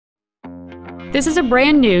This is a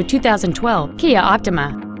brand new 2012 Kia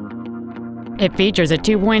Optima. It features a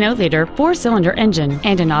 2.0-liter four-cylinder engine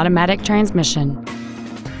and an automatic transmission.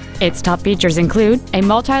 Its top features include a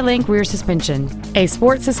multi-link rear suspension, a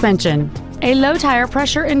sport suspension, a low tire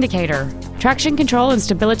pressure indicator, traction control and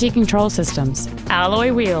stability control systems,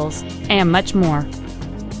 alloy wheels, and much more.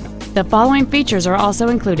 The following features are also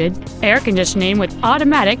included: air conditioning with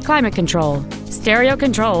automatic climate control, stereo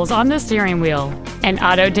controls on the steering wheel, an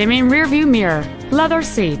auto-dimming rearview mirror, leather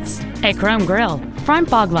seats, a chrome grille, front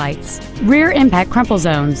fog lights, rear impact crumple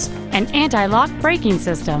zones, an anti-lock braking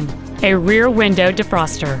system, a rear window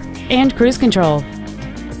defroster, and cruise control.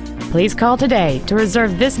 Please call today to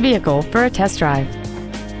reserve this vehicle for a test drive.